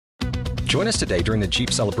Join us today during the Jeep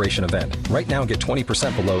Celebration event. Right now, get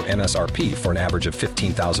 20% below MSRP for an average of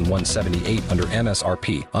 $15,178 under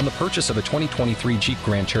MSRP on the purchase of a 2023 Jeep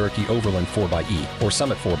Grand Cherokee Overland 4xE or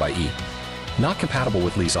Summit 4xE. Not compatible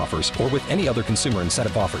with lease offers or with any other consumer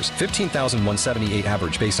incentive offers. $15,178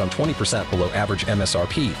 average based on 20% below average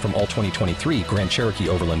MSRP from all 2023 Grand Cherokee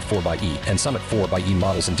Overland 4xE and Summit 4xE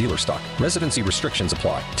models in dealer stock. Residency restrictions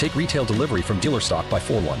apply. Take retail delivery from dealer stock by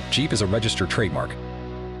 4/1. Jeep is a registered trademark.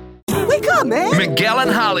 Wake up, man! Miguel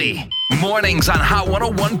and Holly. Mornings on Hot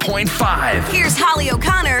 101.5. Here's Holly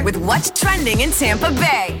O'Connor with What's Trending in Tampa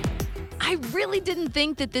Bay. I really didn't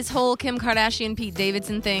think that this whole Kim Kardashian, Pete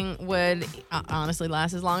Davidson thing would honestly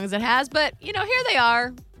last as long as it has. But, here they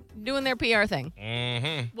are doing their PR thing.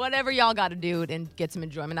 Mm-hmm. Whatever y'all got to do and get some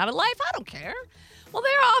enjoyment out of life, I don't care. Well,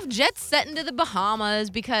 they're off jet setting to the Bahamas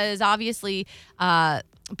because obviously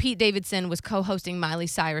Pete Davidson was co-hosting Miley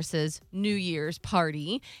Cyrus's New Year's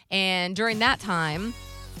party. And during that time,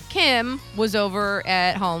 Kim was over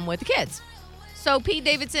at home with the kids. So Pete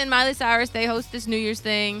Davidson, Miley Cyrus, they host this New Year's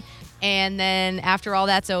thing. And then after all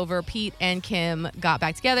that's over, Pete and Kim got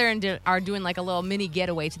back together and are doing like a little mini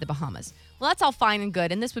getaway to the Bahamas. Well, that's all fine and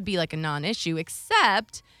good, and this would be like a non-issue,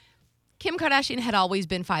 except Kim Kardashian had always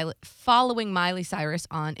been following Miley Cyrus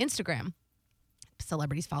on Instagram.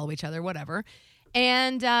 Celebrities follow each other, whatever.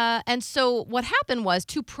 And so what happened was,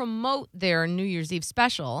 to promote their New Year's Eve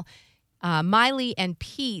special, Miley and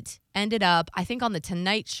Pete ended up, I think, on the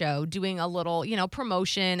Tonight Show doing a little,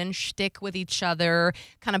 promotion and shtick with each other,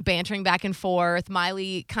 kind of bantering back and forth.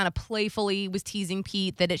 Miley kind of playfully was teasing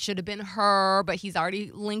Pete that it should have been her, but he's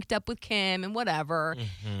already linked up with Kim and whatever.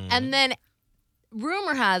 Mm-hmm. And then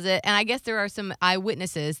rumor has it, and I guess there are some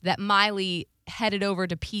eyewitnesses, that Miley headed over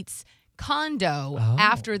to Pete's condo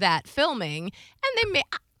after that filming, and they may...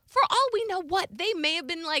 For all we know, they may have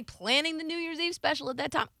been like planning the New Year's Eve special at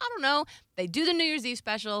that time. I don't know. They do the New Year's Eve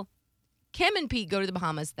special. Kim and Pete go to the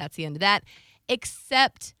Bahamas. That's the end of that.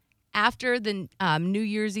 Except after the New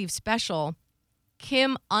Year's Eve special,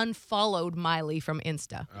 Kim unfollowed Miley from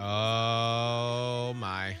Insta. Oh,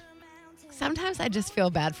 my. Sometimes I just feel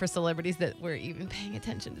bad for celebrities that were even paying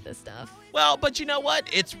attention to this stuff. Well, but you know what?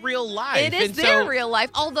 It's real life. It is their real life.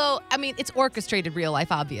 Although, it's orchestrated real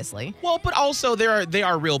life, obviously. Well, but also they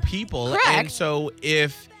are real people. Correct. And so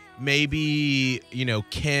if maybe,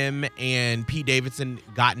 Kim and Pete Davidson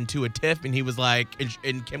got into a tiff and he was like,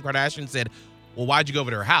 and Kim Kardashian said, well, why'd you go over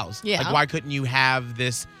to her house? Yeah. Like, why couldn't you have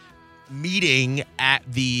this meeting at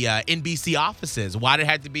the NBC offices? Why did it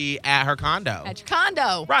have to be at her condo? At your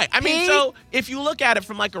condo. Right. So if you look at it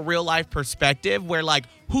from like a real life perspective where like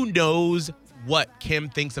who knows what Kim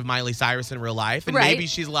thinks of Miley Cyrus in real life, and maybe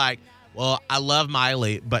she's like, well, I love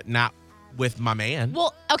Miley, but not with my man.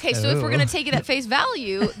 Well, okay, so if we're going to take it at face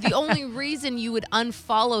value, the only reason you would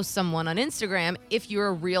unfollow someone on Instagram if you're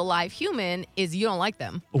a real life human is you don't like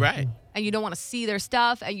them. Right. And you don't want to see their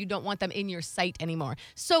stuff, and you don't want them in your sight anymore.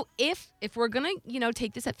 So if we're going to,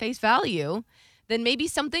 take this at face value, then maybe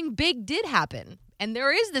something big did happen. And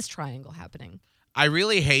there is this triangle happening. I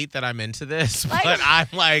really hate that I'm into this, but I'm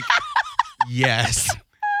like, yes.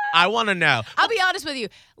 I want to know. I'll be honest with you.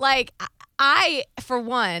 Like, I, for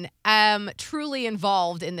one, am truly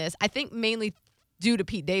involved in this. I think mainly due to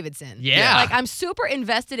Pete Davidson. Yeah. Like, I'm super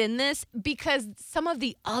invested in this because some of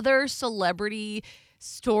the other celebrity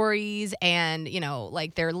stories and,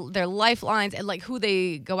 like their lifelines and like who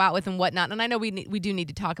they go out with and whatnot. And I know we do need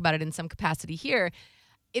to talk about it in some capacity here.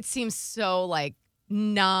 It seems so like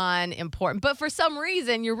non-important. But for some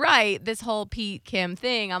reason, you're right, this whole Pete Kim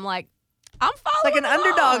thing, I'm like, I'm following It's like an along.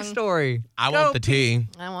 underdog story. I want the tea.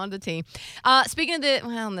 I want the tea. Speaking of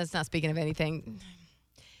that's not speaking of anything.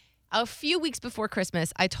 A few weeks before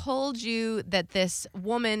Christmas, I told you that this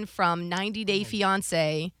woman from 90 Day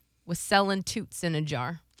Fiancé was selling toots in a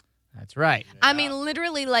jar. That's right. Yeah. I mean,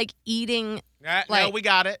 literally like eating. No, we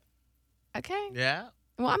got it. Okay. Yeah.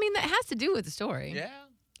 Well, that has to do with the story. Yeah.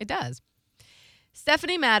 It does.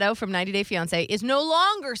 Stephanie Matto from 90 Day Fiancé is no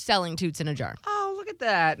longer selling toots in a jar. Oh, look at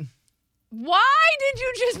that. Why did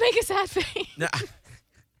you just make a sad face?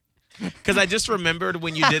 Because I just remembered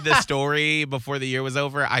when you did this story before the year was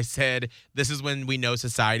over, I said, this is when we know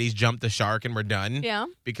society's jumped the shark and we're done. Yeah.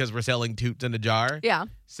 Because we're selling toots in a jar. Yeah.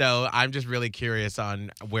 So I'm just really curious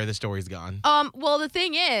on where the story's gone. Well, the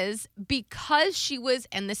thing is, because she was,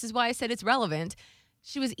 and this is why I said it's relevant,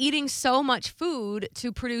 she was eating so much food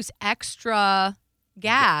to produce extra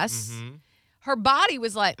gas. Mm-hmm. Her body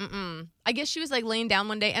was like, I guess she was like laying down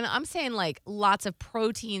one day, and I'm saying like lots of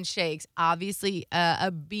protein shakes, obviously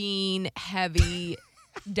a bean heavy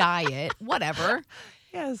diet, whatever.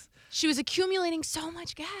 Yes. She was accumulating so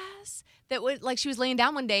much gas that would, like, she was laying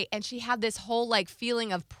down one day and she had this whole like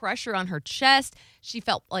feeling of pressure on her chest. She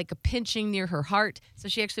felt like a pinching near her heart. So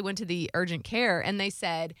she actually went to the urgent care and they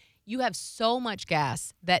said, you have so much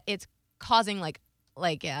gas that it's causing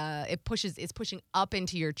it's pushing up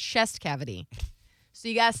into your chest cavity. So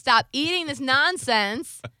you got to stop eating this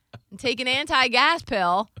nonsense and take an anti-gas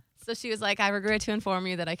pill. So she was like, I regret to inform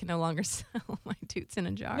you that I can no longer sell my toots in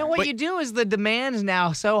a jar. No, what you do is the demand is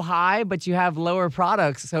now so high, but you have lower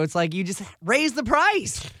products. So it's like you just raise the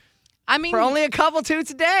price. I mean, for only a couple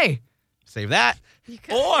toots a day. Save that.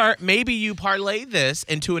 Or maybe you parlay this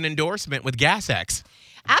into an endorsement with GasX.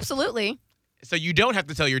 Absolutely. So you don't have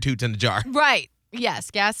to sell your toots in the jar. Right.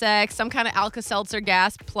 Yes, Gas X, some kind of Alka-Seltzer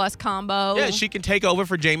gas plus combo. Yeah, she can take over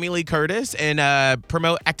for Jamie Lee Curtis and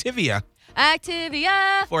promote Activia.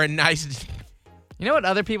 Activia. For a nice... You know what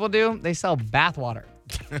other people do? They sell bath water.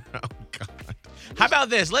 Oh, God. How about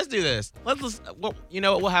this? Let's do this. Well, you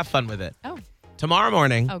know what? We'll have fun with it. Oh. Tomorrow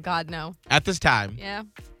morning. Oh, God, no. At this time. Yeah.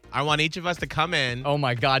 I want each of us to come in. Oh,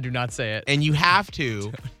 my God, do not say it. And you have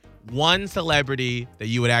to... one celebrity that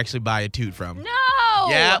you would actually buy a toot from. No.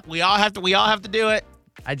 Yeah, we all have to do it.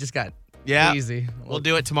 I just got easy. We'll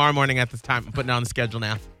do it tomorrow morning at this time. I'm putting it on the schedule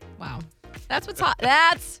now. Wow. That's what's hot.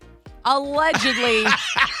 That's allegedly.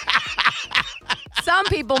 Some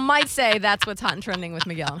people might say that's what's hot and trending with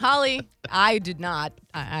Miguel and Holly. I did not.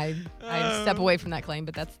 I step away from that claim,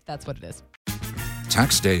 but that's what it is.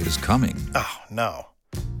 Tax day is coming. Oh, no.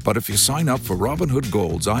 But if you sign up for Robinhood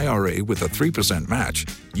Gold's IRA with a 3% match,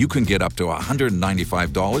 you can get up to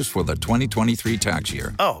 $195 for the 2023 tax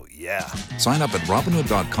year. Oh, yeah. Sign up at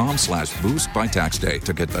Robinhood.com/boost by tax day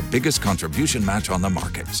to get the biggest contribution match on the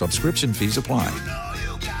market. Subscription fees apply.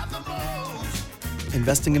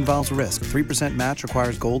 Investing involves risk. 3% match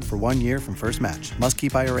requires gold for 1 year from first match. Must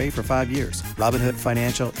keep IRA for 5 years. Robinhood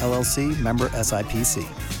Financial, LLC, member SIPC.